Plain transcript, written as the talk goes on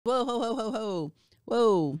Whoa, whoa, whoa, whoa, whoa,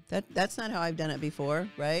 whoa! That's not how I've done it before,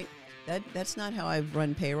 right? That's not how I've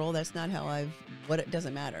run payroll. That's not how I've. What it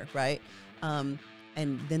doesn't matter, right? And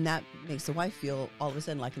then that makes the wife feel all of a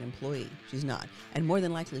sudden like an employee. She's not, and more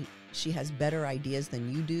than likely, she has better ideas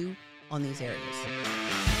than you do on these areas.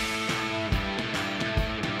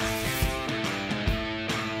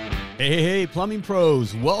 Hey, plumbing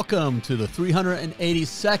pros, welcome to the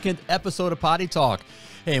 382nd episode of Potty Talk.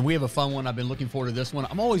 Hey, and we have a fun one. I've been looking forward to this one.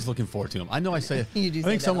 I'm always looking forward to them. I know I say, I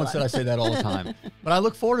think someone said I say that all the time, but I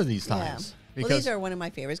look forward to these times. Yeah. Well, these are one of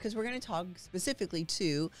my favorites because we're going to talk specifically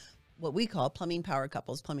to what we call plumbing power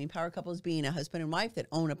couples. Plumbing power couples being a husband and wife that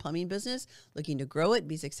own a plumbing business, looking to grow it,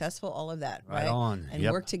 be successful, all of that, right? Right on. And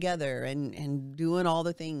work together and doing all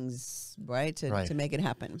the things, right, to make it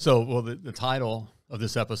happen. So, well, the title of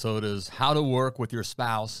this episode is How to Work with Your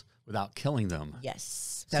Spouse Without Killing Them. Yes.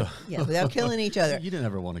 Without killing each other. You didn't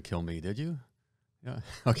ever want to kill me, did you? Yeah.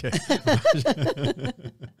 Okay.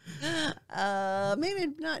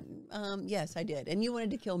 Maybe not. Yes, I did. And you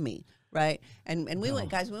wanted to kill me, right? And we went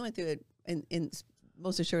through it in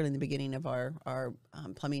most assuredly in the beginning of our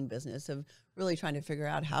plumbing business of really trying to figure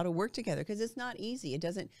out how to work together because it's not easy. It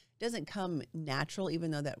doesn't come natural, even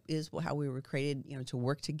though that is how we were created, to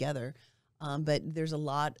work together. But there's a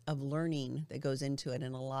lot of learning that goes into it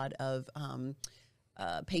and a lot of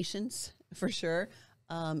patience for sure.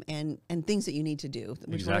 And things that you need to do,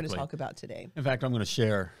 which we're going to talk about today. In fact, we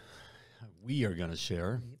are going to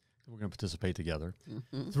share, we're going to participate together,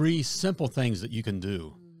 3 simple things that you can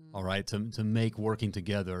do, all right, to make working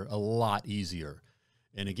together a lot easier.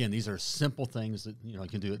 And again, these are simple things that, you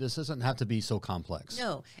can do. This doesn't have to be so complex.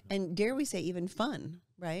 No, and dare we say even fun,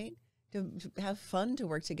 right? To have fun to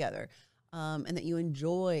work together. And that you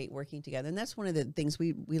enjoy working together. And that's one of the things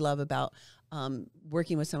we love about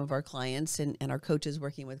working with some of our clients and our coaches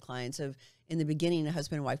working with clients of in the beginning, a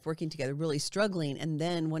husband and wife working together, really struggling. And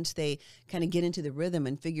then once they kind of get into the rhythm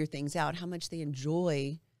and figure things out, how much they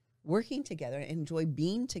enjoy working together, enjoy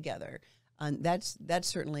being together. That's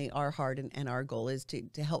certainly our heart and our goal is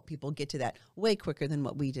to help people get to that way quicker than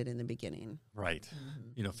what we did in the beginning. Right.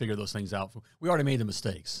 Figure those things out. We already made the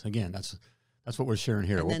mistakes. Again, that's what we're sharing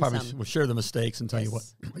here. We'll share the mistakes and tell you what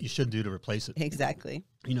you should do to replace it. Exactly.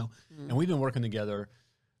 And we've been working together.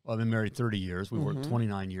 Well, I've been married 30 years. We worked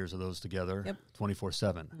 29 years of those together,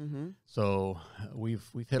 24/7. So we've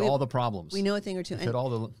hit all the problems. We know a thing or two. We've hit all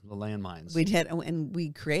the landmines. And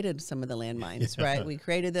we created some of the landmines, right? We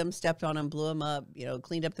created them, stepped on them, blew them up,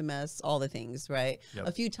 cleaned up the mess, all the things, right? Yep.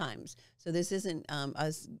 A few times. So this isn't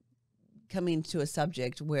us coming to a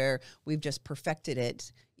subject where we've just perfected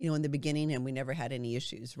it, in the beginning and we never had any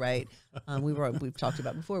issues, right? We've talked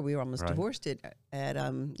about before, we were almost divorced at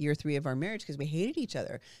year 3 of our marriage because we hated each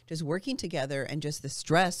other. Just working together and just the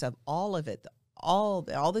stress of all of it, all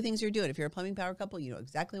the things you're doing. If you're a plumbing power couple, you know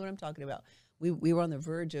exactly what I'm talking about. We were on the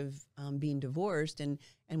verge of being divorced and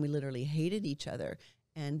we literally hated each other,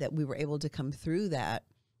 and that we were able to come through that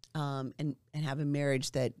and have a marriage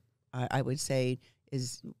that I would say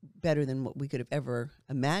is better than what we could have ever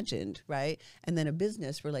imagined, right? And then a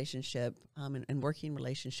business relationship and working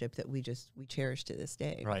relationship that we cherish to this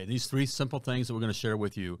day. Right. These 3 simple things that we're going to share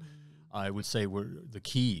with you, I would say were the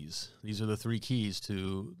keys. These are the 3 keys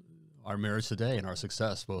to our marriage today and our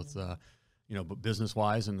success, both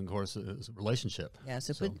business-wise and, of course, as a relationship. Yeah,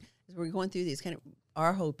 so as we're going through these, kind of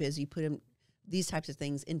our hope is you put these types of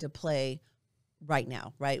things into play right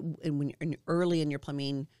now, right? And when you're early in your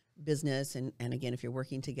plumbing business and again, if you're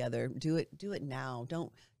working together, do it now.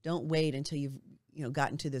 Don't wait until you've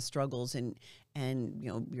gotten to the struggles and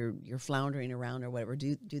you're floundering around or whatever.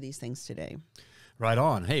 Do these things today. Right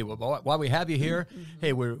on. Hey, while we have you here,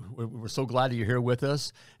 hey, we're so glad that you're here with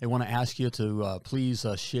us. I want to ask you to please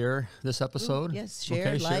share this episode. Yes,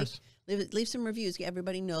 share, like. Leave some reviews.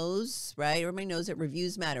 Everybody knows, right? Everybody knows that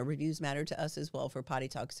reviews matter. Reviews matter to us as well for Potty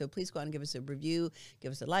Talk. So please go out and give us a review,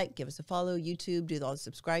 give us a like, give us a follow, YouTube, do all the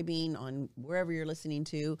subscribing on wherever you're listening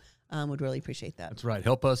to. Would really appreciate that. That's right.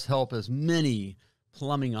 Help us help as many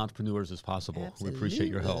plumbing entrepreneurs as possible. Absolutely. We appreciate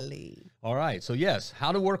your help. All right. So yes,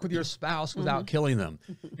 how to work with your spouse without killing them.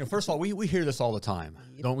 First of all, we hear this all the time,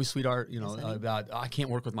 don't we, sweetheart? About I can't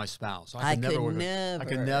work with my spouse. I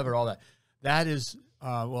could never. All that. That is.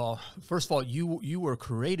 Well, first of all, you were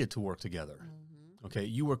created to work together. Okay,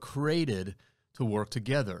 you were created to work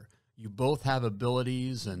together. You both have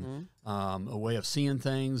abilities and a way of seeing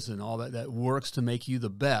things and all that works to make you the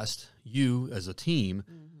best. You as a team,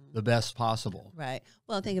 the best possible. Right.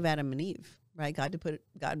 Well, think of Adam and Eve. Right. God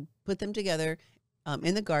put them together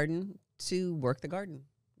in the garden to work the garden.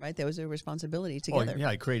 right? That was their responsibility together. Oh,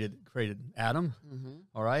 yeah, he created Adam,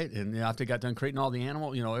 all right? And after he got done creating all the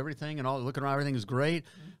animal, everything and all, looking around, everything is great,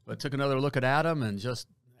 but took another look at Adam and just,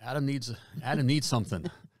 Adam needs something,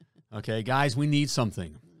 okay? Guys, we need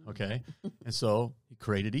something, okay? And so he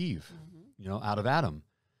created Eve, out of Adam,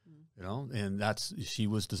 and she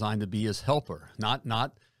was designed to be his helper, not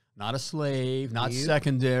a slave, not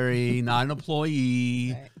secondary, not an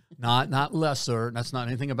employee, not lesser. That's not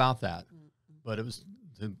anything about that. But it was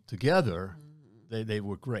together, they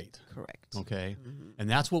were great. Correct. Okay, and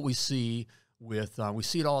that's what we see with we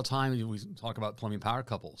see it all the time. We talk about plumbing power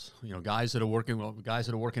couples. Guys that are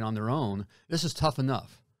working on their own. This is tough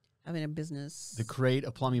enough. Having a business to create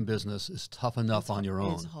a plumbing business is tough enough on your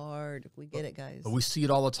own. It's hard. We get it, guys. But we see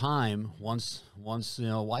it all the time. Once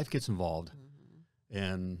wife gets involved.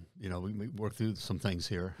 And, we work through some things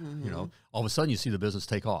here, all of a sudden you see the business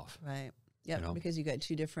take off. Right. Yeah. Because you got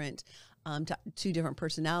two different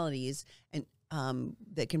personalities and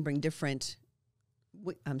that can bring different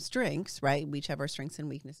strengths, right? We each have our strengths and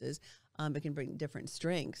weaknesses, but can bring different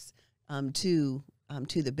strengths to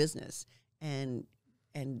the business. And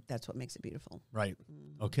that's what makes it beautiful. Right.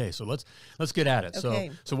 Okay. So let's get at it.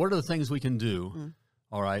 Okay. So what are the things we can do,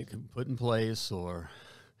 all right, put in place or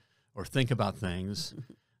think about things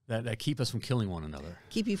that keep us from killing one another.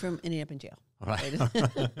 Keep you from ending up in jail. All right.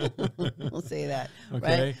 We'll say that.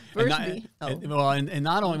 Okay. Right? And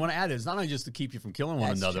not only want to add it, it's not only just to keep you from killing one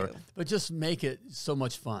another, true. but just make it so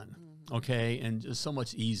much fun. Okay. And just so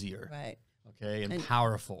much easier. Right. Okay. And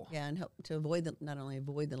powerful. Yeah. And help to not only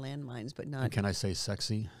avoid the landmines, but not. And can I say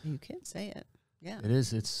sexy? You can say it. Yeah. It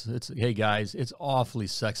is. It's hey guys, it's awfully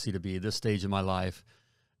sexy to be at this stage of my life.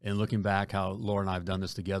 And looking back how Laura and I have done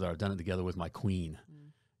this together, I've done it together with my queen,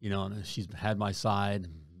 and she's had my side,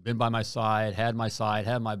 been by my side, had my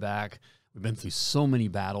back. We've been through so many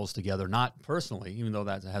battles together, not personally, even though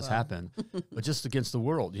that has happened, but just against the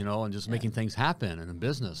world, and just making things happen and in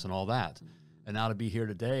business and all that. And now to be here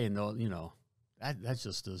today and, that's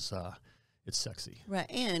just as, it's sexy. Right.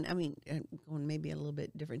 And I mean, going maybe a little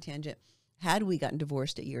bit different tangent, had we gotten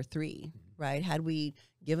divorced at year 3, right? Had we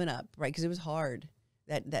given up, right? Because it was hard.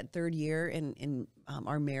 That third year in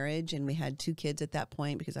our marriage, and we had 2 kids at that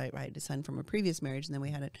point because I had a son from a previous marriage, and then we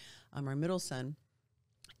had our middle son,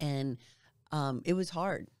 and it was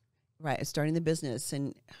hard, right? Starting the business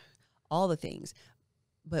and all the things,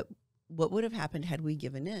 but what would have happened had we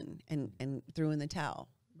given in and threw in the towel,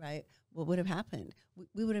 right? What would have happened?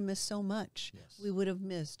 We would have missed so much. Yes. We would have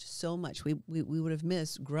missed so much. We would have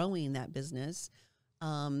missed growing that business.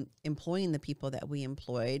 Employing the people that we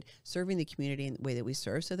employed, serving the community in the way that we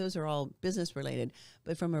serve. So those are all business related.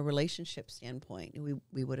 But from a relationship standpoint,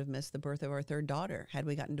 we would have missed the birth of our 3rd daughter had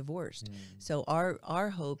we gotten divorced. So our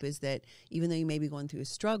hope is that even though you may be going through a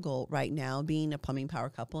struggle right now, being a plumbing power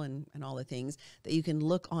couple and all the things, that you can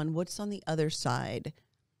look on what's on the other side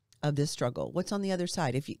of this struggle. What's on the other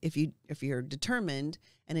side? If you're determined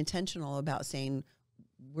and intentional about saying,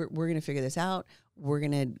 we're going to figure this out, we're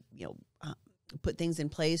going to, put things in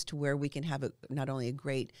place to where we can have not only a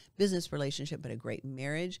great business relationship, but a great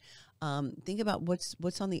marriage. Think about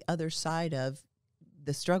what's on the other side of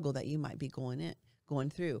the struggle that you might be going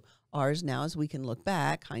through. Ours now, as we can look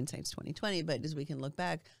back, hindsight's 20/20, but as we can look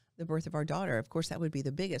back, the birth of our daughter, of course, that would be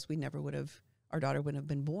the biggest. Our daughter wouldn't have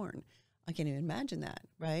been born. I can't even imagine that,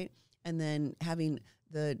 right? And then having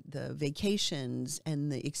the vacations and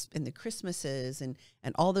the Christmases and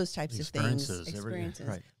all those types of things, experiences.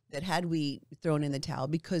 Right. That had we thrown in the towel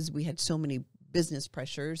because we had so many business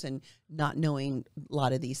pressures and not knowing a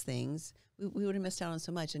lot of these things, we would have missed out on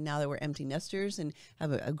so much. And now that we're empty nesters and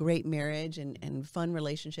have a great marriage and fun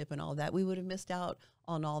relationship and all that, we would have missed out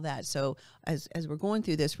on all that. So as we're going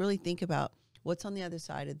through this, really think about what's on the other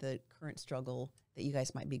side of the current struggle that you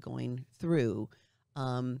guys might be going through,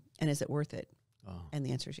 and is it worth it? Oh. And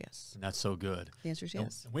the answer is yes. And that's so good. The answer is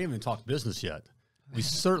yes. We haven't even talked business yet. We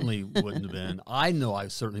certainly wouldn't have been. I know I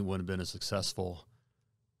certainly wouldn't have been as successful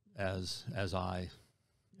as I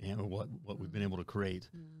am, or what we've been able to create,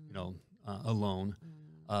 alone.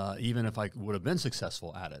 Even if I would have been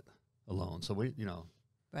successful at it alone. So right.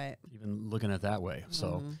 Even looking at it that way.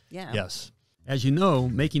 So yeah. Yes. As you know,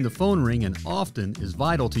 making the phone ring and often is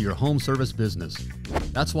vital to your home service business.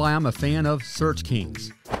 That's why I'm a fan of Search Kings.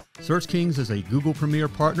 Search Kings is a Google Premier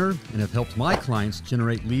partner and have helped my clients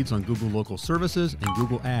generate leads on Google Local Services and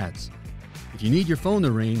Google Ads. If you need your phone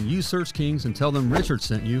to ring, use Search Kings and tell them Richard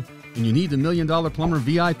sent you, and you need the $1 Million Plumber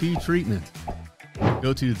VIP treatment.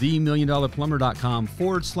 Go to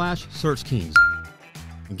themilliondollarplumber.com/Search Kings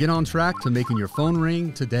and get on track to making your phone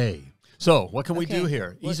ring today. So what can we do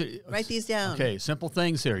here? Write these down. Okay, simple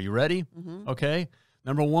things here. You ready? Okay.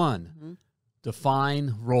 Number one,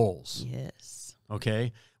 define roles. Yes.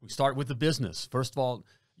 Okay. We start with the business. First of all,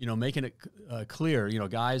 making it clear,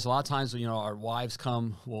 guys, a lot of times, our wives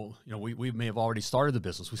come, well, we may have already started the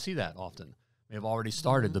business. We see that often. May have already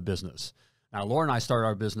started the business. Now, Laura and I started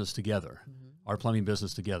our business together, our plumbing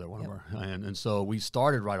business together, and so we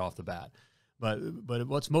started right off the bat. But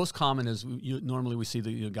what's most common is normally we see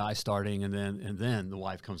the guy starting, and then the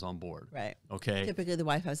wife comes on board. Right. Okay. Typically, the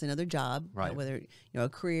wife has another job, right? Whether a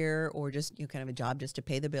career or just kind of a job just to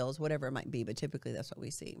pay the bills, whatever it might be. But typically, that's what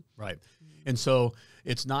we see. Right. And so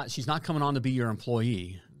she's not coming on to be your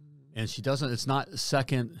employee, and she doesn't. It's not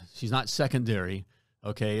second. She's not secondary.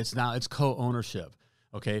 Okay. It's co-ownership.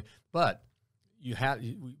 Okay. But you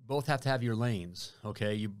both have to have your lanes.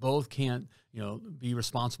 Okay. You both can't be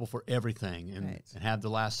responsible for everything and have the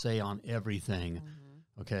last say on everything.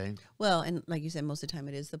 Okay. Well, and like you said, most of the time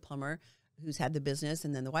it is the plumber who's had the business,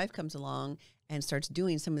 and then the wife comes along and starts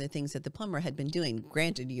doing some of the things that the plumber had been doing.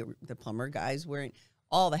 Granted, the plumber guy's wearing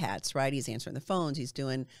all the hats, right? He's answering the phones. He's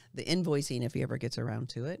doing the invoicing if he ever gets around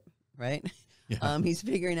to it, right? Yeah. He's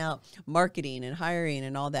figuring out marketing and hiring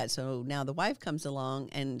and all that. So now the wife comes along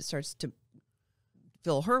and starts to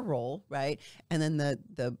fill her role, right? And then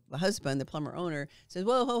the husband, the plumber owner, says,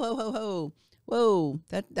 "Whoa, ho, ho, ho, ho, whoa!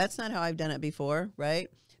 That's not how I've done it before, right?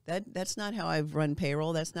 That's not how I've run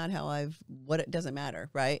payroll. That's not how it doesn't matter,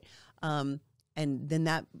 right?" And then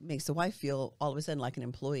that makes the wife feel all of a sudden like an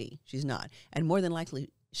employee. She's not, and more than likely,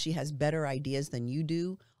 she has better ideas than you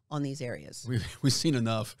do on these areas. We've seen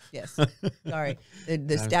enough. Yes. Sorry.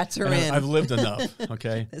 The stats are in. I've lived enough.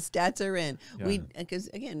 Okay. The stats are in. Yeah. Because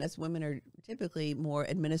again, us women are typically more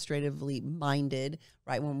administratively minded,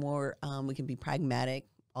 right? We're more, we can be pragmatic,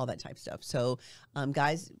 all that type of stuff. So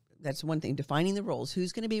guys, that's one thing, defining the roles.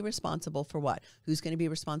 Who's going to be responsible for what? Who's going to be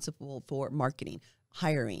responsible for marketing,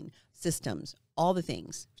 hiring, systems, all the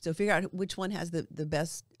things. So figure out which one has the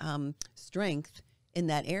best strength in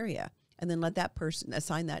that area. And then let that person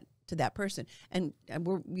assign that to that person. And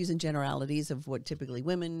we're using generalities of what typically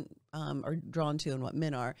women are drawn to and what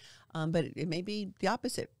men are. But it may be the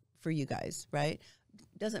opposite for you guys, right?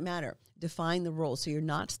 Doesn't matter. Define the role so you're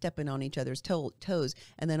not stepping on each other's toes.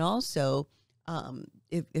 And then also,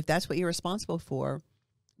 if that's what you're responsible for,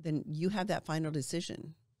 then you have that final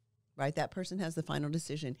decision, right? That person has the final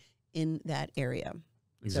decision in that area.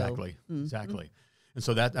 Exactly. So, exactly. And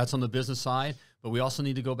so that's on the business side, but we also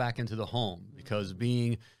need to go back into the home, because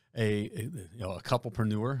being a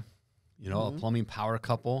couplepreneur, a plumbing power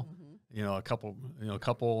couple, a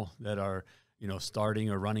couple that are, starting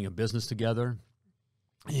or running a business together,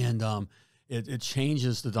 and it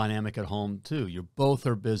changes the dynamic at home too. You both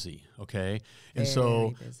are busy, okay? And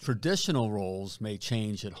so traditional roles may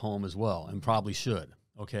change at home as well, and probably should,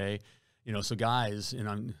 okay? So guys,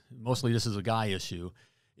 and mostly this is a guy issue.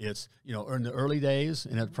 It's, in the early days,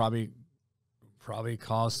 and it probably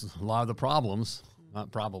caused a lot of the problems. Not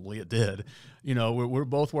probably, it did. We're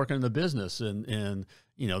both working in the business, and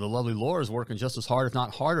the lovely Laura's working just as hard, if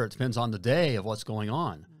not harder. It depends on the day of what's going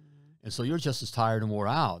on. And so you're just as tired and wore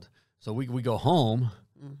out. So we go home,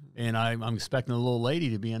 and I'm expecting the little lady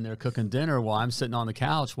to be in there cooking dinner while I'm sitting on the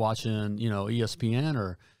couch watching,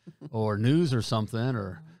 ESPN or news or something,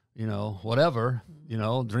 or, whatever,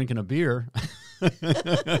 drinking a beer. I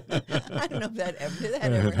don't know if that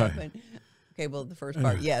ever happened. Okay, well, the first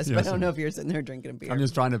part, yes, but I don't know if you're sitting there drinking a beer. I'm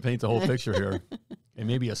just trying to paint the whole picture here. And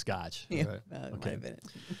maybe a scotch. Yeah, right? Okay.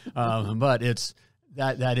 But it's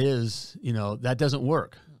that is, that doesn't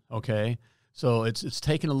work. Okay. So it's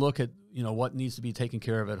taking a look at, what needs to be taken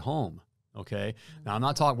care of at home. Okay. Now I'm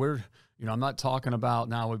not talking about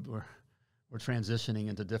now we're transitioning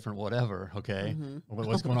into different whatever, okay?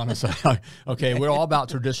 What's going on inside? Okay, we're all about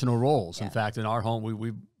traditional roles. Yeah. In fact, in our home,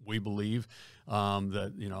 we believe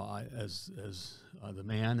that, I, as the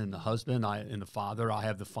man and the husband, and the father, I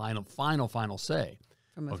have the final say.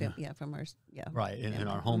 From a family, from our right in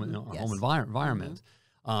our home home environment.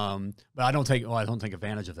 But I don't take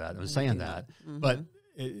advantage of that. I'm saying that,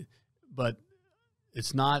 but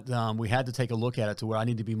it's not, we had to take a look at it to where I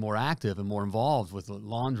need to be more active and more involved with the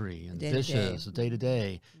laundry and dishes, the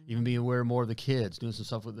day-to-day, even be aware more of the kids, doing some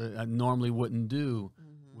stuff that I normally wouldn't do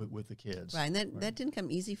with the kids. Right, and that didn't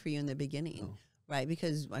come easy for you in the beginning, right?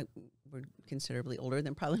 Because we're considerably older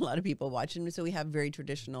than probably a lot of people watching, so we have very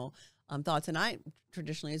traditional thoughts. And I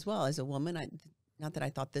traditionally as well, as a woman, not that I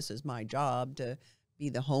thought this is my job to be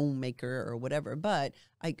the homemaker or whatever, but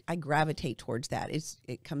I gravitate towards that.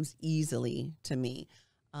 It comes easily to me.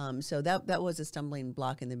 So that was a stumbling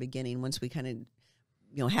block in the beginning. Once we kind of,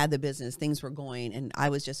 had the business, things were going, and I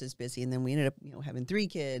was just as busy. And then we ended up, having 3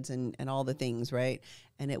 kids and all the things, right?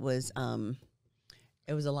 And it was,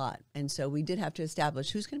 It was a lot. And so we did have to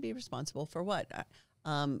establish who's going to be responsible for what.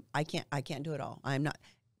 I can't do it all. I'm not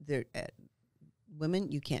there.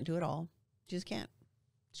 Women, you can't do it all. You just can't.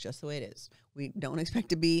 It's just the way it is. We don't expect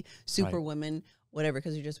to be super women, whatever,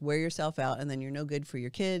 because you just wear yourself out and then you're no good for your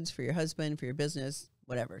kids, for your husband, for your business,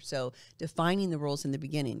 whatever. So defining the roles in the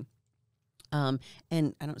beginning. And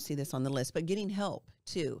I don't see this on the list, but getting help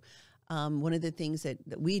too. One of the things that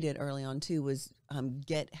we did early on too was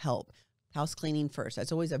get help. House cleaning first.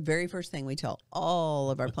 That's always the very first thing we tell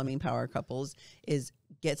all of our plumbing power couples is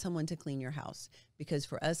get someone to clean your house. Because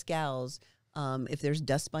for us gals, if there's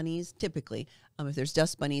dust bunnies, typically, if there's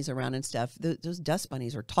dust bunnies around and stuff, those dust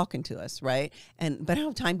bunnies are talking to us, right? But I don't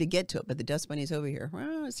have time to get to it. But the dust bunny's over here.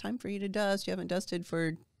 Well, it's time for you to dust. You haven't dusted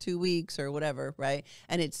for 2 weeks or whatever, right?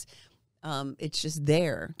 And it's just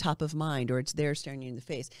there, top of mind, or it's there staring you in the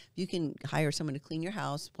face. If you can hire someone to clean your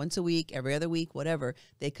house once a week, every other week, whatever,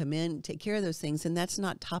 they come in, take care of those things, and that's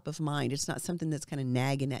not top of mind. It's not something that's kind of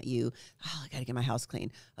nagging at you. Oh, I got to get my house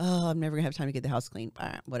clean. Oh, I'm never going to have time to get the house clean.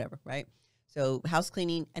 Whatever, right? So house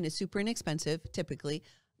cleaning, and it's super inexpensive, typically.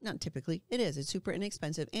 Not typically, it is. It's super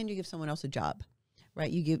inexpensive, and you give someone else a job. Right,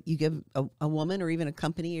 you give a woman or even a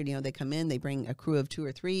company, or they come in, they bring a crew of 2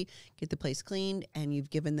 or 3, get the place cleaned, and you've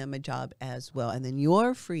given them a job as well. And then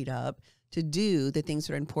you're freed up to do the things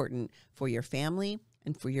that are important for your family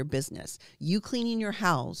and for your business. You cleaning your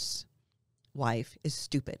house, wife, is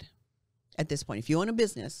stupid at this point. If you own a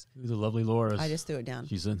business, the lovely Laura, I just threw it down.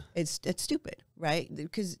 She's in. It's stupid, right?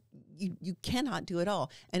 Because you cannot do it all.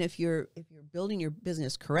 And if you're building your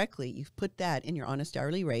business correctly, you've put that in your honest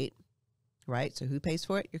hourly rate. Right. So who pays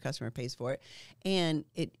for it? Your customer pays for it. And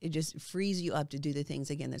it just frees you up to do the things,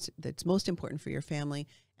 again, that's most important for your family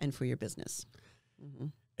and for your business. Mm-hmm.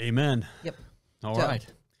 Amen. Yep. All right.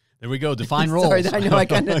 There we go. Define roles. Sorry, I know I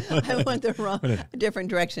went the different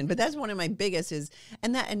direction, but that's one of my biggest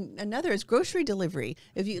and another is grocery delivery.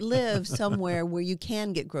 If you live somewhere where you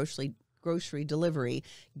can get grocery delivery,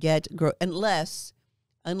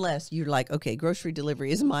 unless you're like, okay, grocery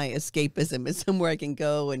delivery is my escapism. It's somewhere I can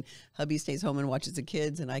go and hubby stays home and watches the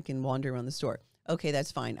kids and I can wander around the store. Okay,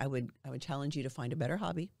 that's fine. I would challenge you to find a better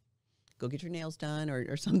hobby. Go get your nails done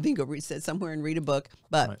or something. Go sit somewhere and read a book.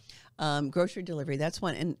 But grocery delivery, that's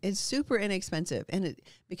one. And it's super inexpensive. And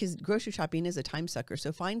because grocery shopping is a time sucker.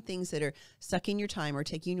 So find things that are sucking your time or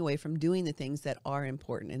taking you away from doing the things that are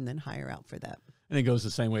important and then hire out for that. And it goes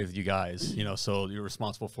the same way with you guys. So you're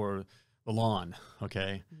responsible for the lawn,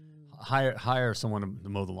 okay? Hire someone to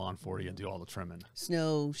mow the lawn for you and do all the trimming,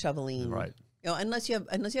 snow shoveling, right? Unless you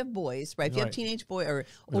have boys, right? If you have teenage boy or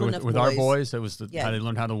old enough with boys, our boys, that was how they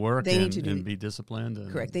learned how to work. They need to be disciplined.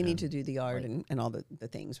 Correct. They need to do the yard and all the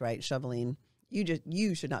things, right? Shoveling.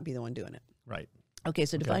 You should not be the one doing it, right? Okay,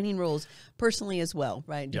 so defining roles personally as well,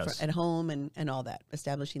 right? At home and all that,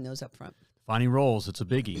 establishing those up front. Defining roles, it's a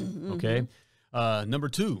biggie. Okay, number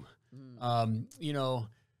 2,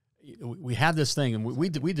 we have this thing, and we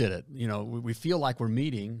did it. We feel like we're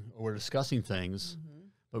meeting or we're discussing things,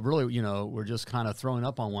 but really, we're just kind of throwing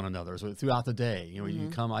up on one another. So throughout the day, you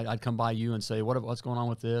come, I'd come by you and say, what's going on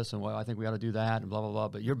with this, and I think we ought to do that, and blah blah blah.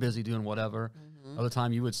 But you're busy doing whatever. Other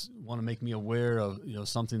time, you would want to make me aware of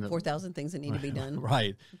something that 4,000 things that need to be done.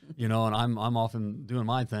 Right, and I'm often doing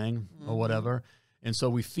my thing or whatever, and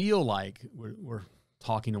so we feel like we're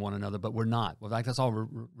talking to one another, but we're not. Well, in fact, that's all we're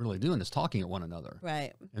really doing is talking at one another.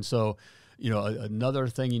 Right. And so, another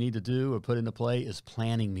thing you need to do or put into play is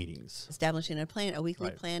planning meetings. Establishing a weekly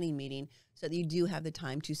planning meeting so that you do have the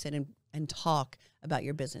time to sit and talk about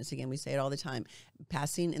your business. Again, we say it all the time.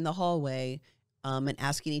 Passing in the hallway and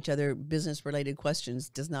asking each other business-related questions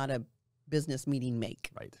does not a business meeting make.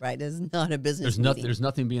 Right. It's not a business meeting. There's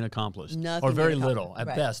nothing being accomplished. Nothing or very little. At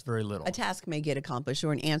best, very little. A task may get accomplished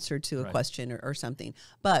or an answer to a question or something.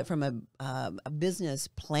 But from a business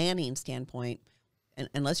planning standpoint,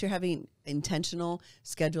 unless you're having intentional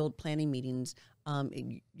scheduled planning meetings,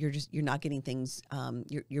 you're not getting things,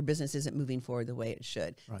 your business isn't moving forward the way it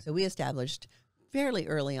should. Right. So we established fairly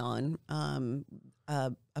early on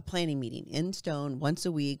a planning meeting in stone once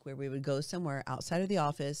a week where we would go somewhere outside of the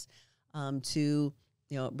office to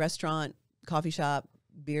restaurant, coffee shop,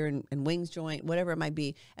 beer and wings joint, whatever it might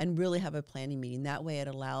be, and really have a planning meeting. That way it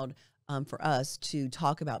allowed for us to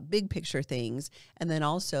talk about big picture things. And then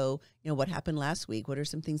also, what happened last week? What are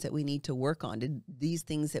some things that we need to work on? Did these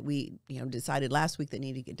things that we, decided last week that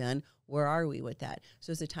need to get done, where are we with that?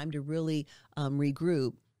 So it's a time to really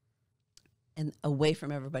regroup and away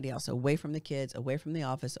from everybody else, away from the kids, away from the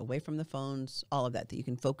office, away from the phones, all of that you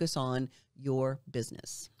can focus on your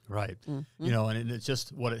business. Right. Mm-hmm. And it's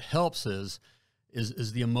just what it helps is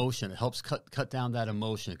is the emotion. It helps cut down that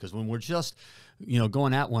emotion, because when we're just, you know,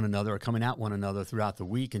 going at one another or coming at one another throughout the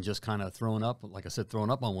week and just kind of throwing up, like I said, throwing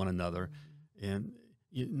up on one another, and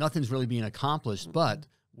nothing's really being accomplished, but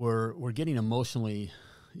we're getting emotionally,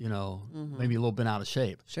 you know, maybe a little bit out of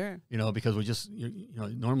shape. Sure. You know, because we just, you know,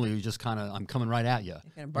 normally we just kind of, I'm coming right at you.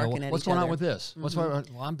 Kind of barking you know, at what's each going other. on with this? What's well,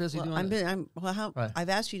 I'm busy doing this. I've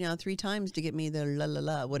asked you now 3 times to get me the la la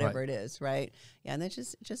la, whatever it is, right? Yeah, and that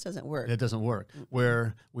it just doesn't work. It doesn't work.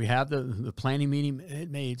 Where we have the planning meeting,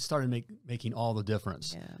 it started making all the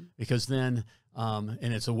difference. Yeah. Because then, and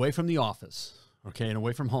it's away from the office, okay, and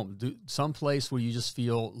away from home. Some place where you just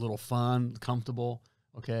feel a little fun, comfortable,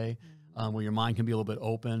 okay. Where your mind can be a little bit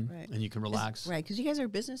open and you can relax. Right, because you guys are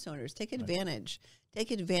business owners. Take advantage.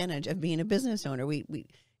 Take advantage of being a business owner. We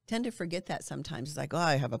tend to forget that sometimes. It's like, oh,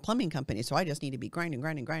 I have a plumbing company, so I just need to be grinding.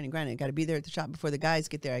 I got to be there at the shop before the guys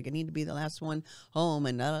get there. I need to be the last one home,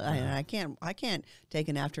 and I can't take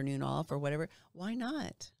an afternoon off or whatever. Why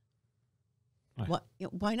not?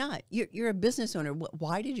 Why not? You're a business owner.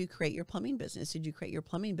 Why did you create your plumbing business? Did you create your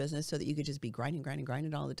plumbing business so that you could just be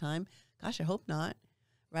grinding all the time? Gosh, I hope not.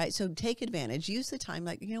 Right. So take advantage. Use the time.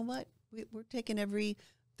 Like, you know what? We're taking every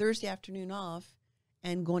Thursday afternoon off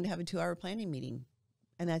and going to have a 2-hour planning meeting.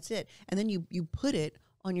 And that's it. And then you put it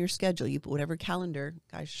on your schedule. You put whatever calendar.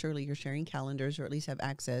 Guys, surely you're sharing calendars or at least have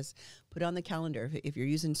access. Put it on the calendar. If you're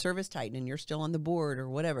using Service Titan and you're still on the board or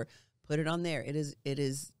whatever, put it on there. It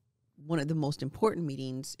is one of the most important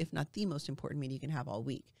meetings, if not the most important meeting you can have all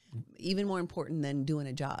week. Even more important than doing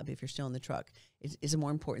a job. If you're still in the truck, is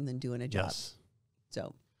more important than doing a job. Yes.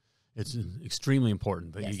 So it's extremely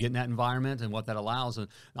important that you get in that environment and what that allows. And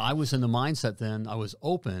I was in the mindset then, I was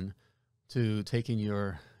open to taking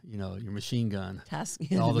your machine gun,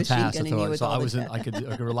 all the tasks. So I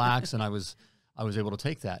could relax, and I was able to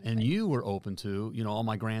take that. And you were open to, you know, all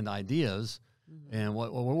my grand ideas, and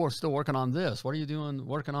we're still working on this. What are you doing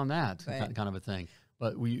working on that? Right. Kind of a thing.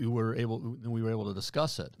 But we were able to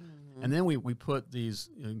discuss it. And then we put these,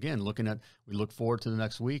 again, we look forward to the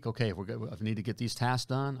next week. Okay, if I need to get these tasks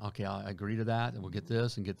done, okay, I agree to that, and we'll get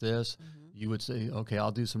this and get this. You would say, okay,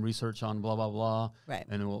 I'll do some research on blah, blah, blah. Right.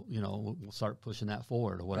 And we'll start pushing that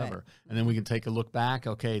forward or whatever. Right. And then we can take a look back.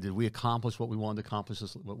 Okay, did we accomplish what we wanted to accomplish,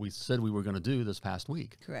 what we said we were going to do this past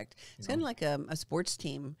week? Correct. It's kind of like a sports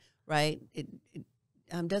team, right? It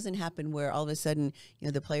doesn't happen where all of a sudden,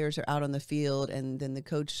 the players are out on the field and then the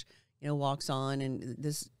coach, walks on and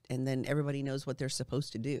then everybody knows what they're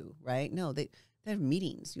supposed to do, right? No, they have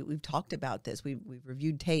meetings. We've talked about this. We've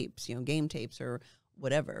reviewed tapes, game tapes or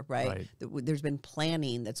whatever, right? There's been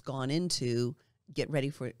planning that's gone into getting ready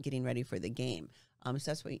for the game. So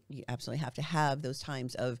that's why you absolutely have to have those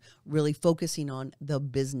times of really focusing on the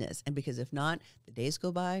business. And because if not, the days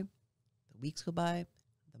go by, the weeks go by,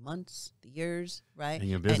 the months, the years, right? And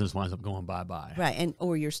your business winds up going bye-bye. Right,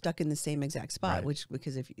 or you're stuck in the same exact spot,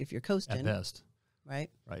 because if you're coasting. At best. Right?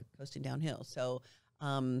 Coasting downhill. So,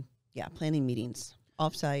 planning meetings,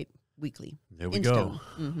 offsite, weekly. There we go.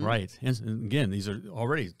 Right. And again, these are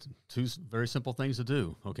already 2 very simple things to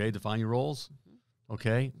do. Okay, define your roles.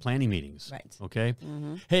 Okay, planning meetings. Right. Okay.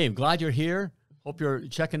 Hey, I'm glad you're here. Hope you're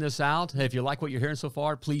checking this out. Hey, if you like what you're hearing so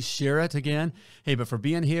far, please share it again. Hey, but for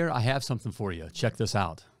being here, I have something for you. Check this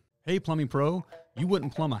out. Hey, Plumbing Pro, you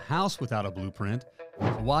wouldn't plumb a house without a blueprint. So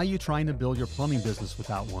why are you trying to build your plumbing business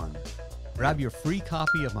without one? Grab your free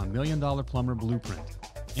copy of my $1 Million Plumber Blueprint.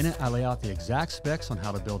 In it, I lay out the exact specs on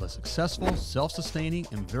how to build a successful, self-sustaining,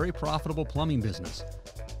 and very profitable plumbing business.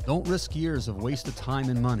 Don't risk years of wasted time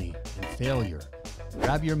and money and failure.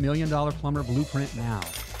 Grab your $1 Million Plumber Blueprint now,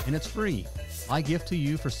 and it's free. My gift to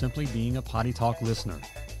you for simply being a Potty Talk listener.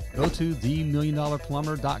 Go to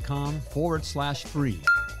themilliondollarplumber.com/free.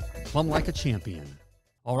 Plumb like a champion.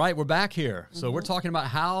 All right, we're back here. So we're talking about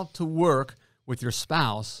how to work with your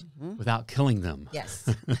spouse without killing them. Yes.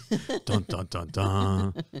 Dun, dun, dun,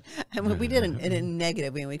 dun. And we did it in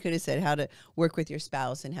negative. We could have said how to work with your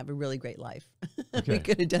spouse and have a really great life. Okay. We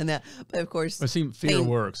could have done that. But of course, fear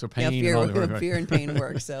works or pain. Yeah, fear and pain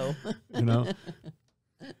work. So,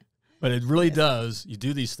 But it really does. You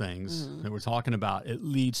do these things that we're talking about. It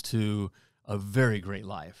leads to a very great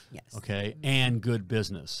life. Yes. Okay. And good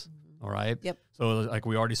business. All right. Yep. So like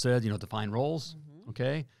we already said, define roles.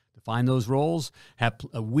 Okay. Define those roles. Have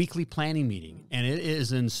a weekly planning meeting, and it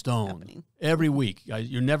is in stone every week.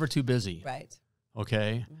 You're never too busy. Right.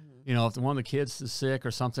 Okay. If one of the kids is sick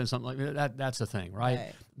or something like that, that's the thing,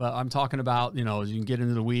 right? But I'm talking about, you can get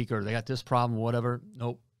into the week or they got this problem, whatever.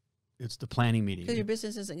 Nope. It's the planning meeting. Because your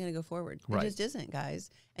business isn't going to go forward. It just isn't, guys.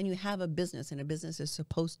 And you have a business, and a business is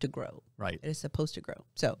supposed to grow. Right. It is supposed to grow.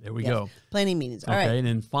 So there we go. Planning meetings. All right. right. And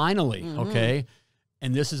then finally, okay,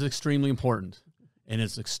 And this is extremely important, and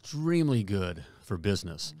it's extremely good for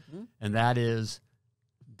business, and that is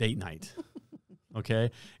date night.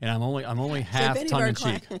 Okay, and I'm only half tongue in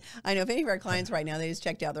cheek. I know if any of our clients right now, they just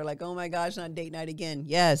checked out. They're like, "Oh my gosh, not date night again."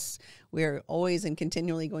 Yes, we're always and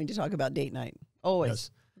continually going to talk about date night. Always.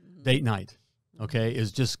 Yes. Date night, okay,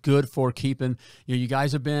 is just good for keeping. You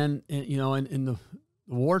guys have been, in the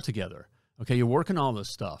war together. Okay, you're working all this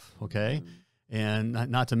stuff. Okay, and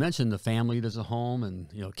not to mention the family that's at home,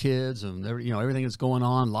 and kids, and everything that's going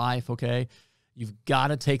on, life. Okay, you've got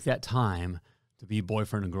to take that time to be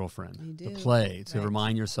boyfriend and girlfriend, to play, to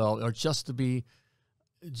remind yourself, or just to be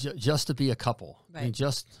a couple. Right. I mean,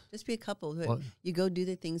 just be a couple. You go do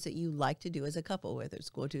the things that you like to do as a couple, whether it's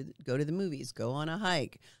go to the movies, go on a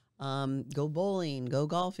hike, go bowling, go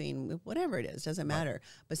golfing, whatever it is, doesn't matter.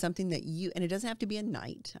 But something that and it doesn't have to be a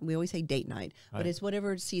night. We always say date night, but it's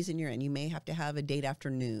whatever season you're in. You may have to have a date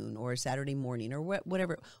afternoon or a Saturday morning or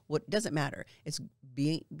whatever. What doesn't matter. It's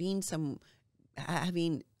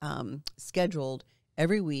having scheduled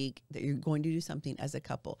every week that you're going to do something as a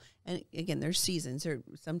couple. And again, there's seasons, or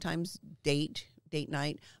sometimes date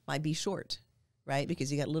night might be short, right?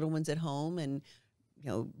 Because you got little ones at home, and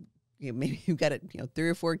maybe you've got 3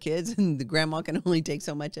 or 4 kids, and the grandma can only take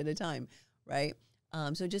so much at a time, right?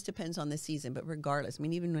 So it just depends on the season. But regardless, I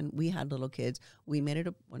mean, even when we had little kids, we made it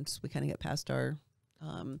once we kind of get past our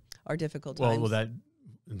difficult times. Well, that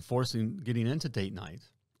getting into date night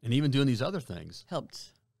and even doing these other things helped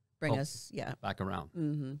bring us back around.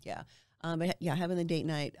 But having the date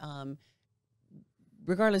night,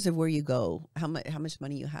 regardless of where you go, how much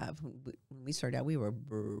money you have. When we started out, we were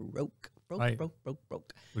broke.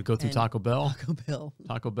 We'd go through Taco Bell,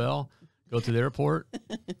 go to the airport,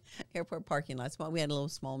 airport parking lot. We had a little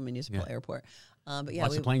small municipal airport, but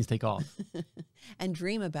watch the planes take off, and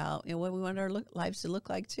dream about what we want our lives to look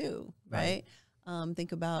like too, right?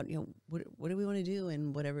 Think about what do we want to do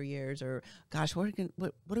in whatever years, or gosh, what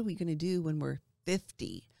are we going to do when we're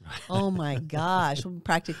 50? Oh my gosh, we're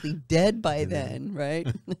practically dead by then, right?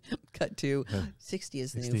 Cut to 60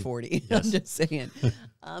 is the new 40. Yes. I'm just saying.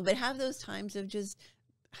 But have those times of just,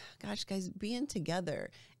 gosh, guys, being together.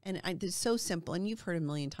 And it's so simple. And you've heard a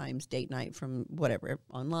million times date night from whatever,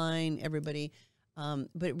 online, everybody. But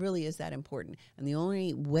it really is that important. And the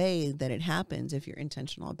only way that it happens if you're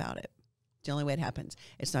intentional about it. It's the only way it happens.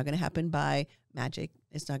 It's not going to happen by magic.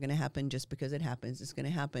 It's not going to happen just because it happens. It's going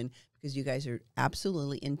to happen because you guys are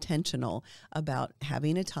absolutely intentional about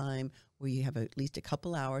having a time where you have at least a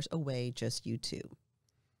couple hours away, just you two.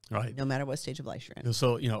 Right. No matter what stage of life you're in.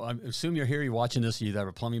 So, I assume you're here, you're watching this, you either have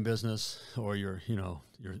a plumbing business, or you're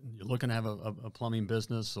looking to have a plumbing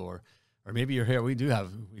business, or maybe you're here. We do have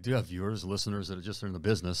viewers, listeners that are just in the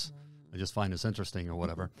business. They just find this interesting or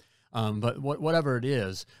whatever. But whatever it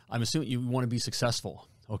is, I'm assuming you want to be successful,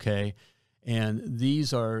 okay? And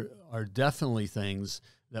these are definitely things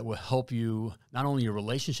that will help you, not only your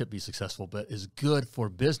relationship be successful, but is good for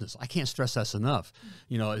business. I can't stress that enough.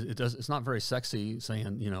 It's not very sexy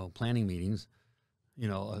saying, planning meetings,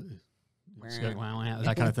 that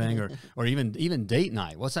kind of thing, or even date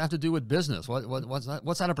night. What's that have to do with business? What's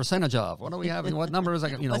that a percentage of? What are we having? What number is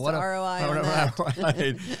that? What's the ROI on that?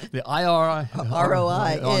 Right. The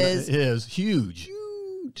ROI is huge.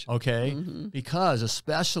 Okay, because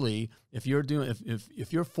especially if you're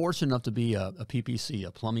if you're fortunate enough to be a PPC,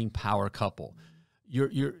 a plumbing power couple,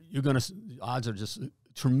 you're gonna, odds are just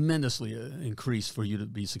tremendously increased for you to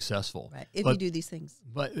be successful. Right. If you do these things.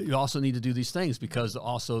 But you also need to do these things because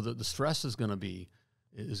also the stress is going to be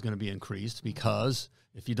increased, because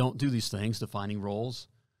if you don't do these things, defining roles,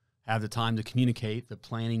 have the time to communicate, the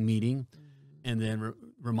planning meeting, and then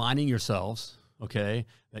reminding yourselves, okay,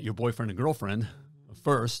 that your boyfriend and girlfriend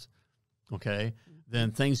first, okay,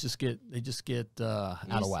 then things just get out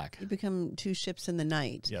of whack. You become two ships in the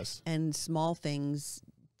night. Yes. And small things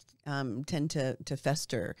tend to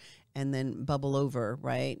fester and then bubble over,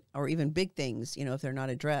 right? Or even big things, if they're not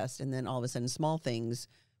addressed, and then all of a sudden small things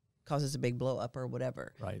causes a big blow up or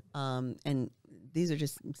whatever. Right. And these are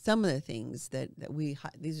just some of the things that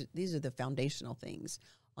these are the foundational things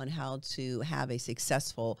on how to have a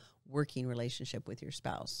successful working relationship with your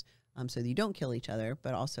spouse. So that you don't kill each other,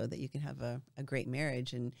 but also that you can have a great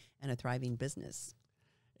marriage and a thriving business.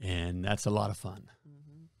 And that's a lot of fun.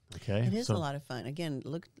 Okay. It is a lot of fun. Again,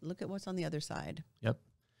 look at what's on the other side. Yep.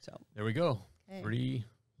 So there we go. Okay.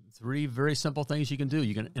 Three very simple things you can do.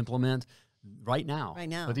 You can implement right now.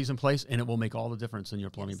 Put these in place, and it will make all the difference in your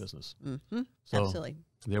plumbing business. So absolutely.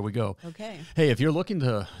 There we go. Okay. Hey, if you're looking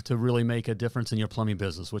to really make a difference in your plumbing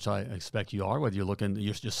business, which I expect you are, whether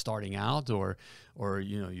you're just starting out or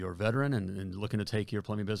you're a veteran and looking to take your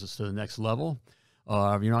plumbing business to the next level,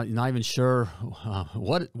 you're not even sure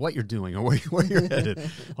what you're doing or where you're headed.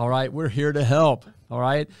 All right, we're here to help. All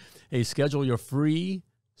right, hey, schedule your free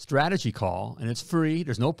strategy call, and it's free.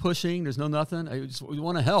 There's no pushing. There's no nothing. We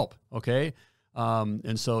want to help. Okay,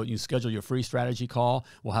 and so you schedule your free strategy call.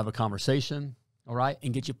 We'll have a conversation. All right,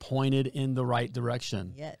 and get you pointed in the right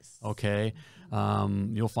direction. Yes. Okay,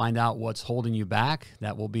 you'll find out what's holding you back.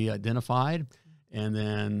 That will be identified, and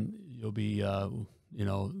then you'll be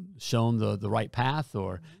shown the right path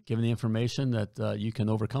or given the information that you can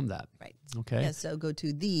overcome that. Right. Okay. Yeah, so go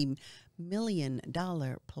to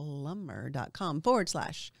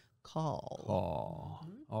themilliondollarplumber.com/call.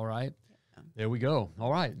 All right. Yeah. There we go.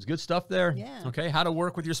 All right. It's good stuff there. Yeah. Okay. How to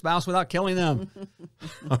work with your spouse without killing them.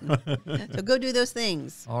 So go do those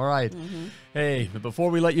things. All right. Hey, but before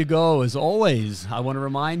we let you go, as always, I want to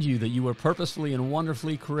remind you that you were purposefully and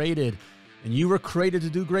wonderfully created, and you were created to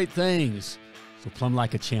do great things. So plumb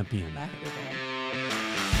like a champion. Bye, everyone.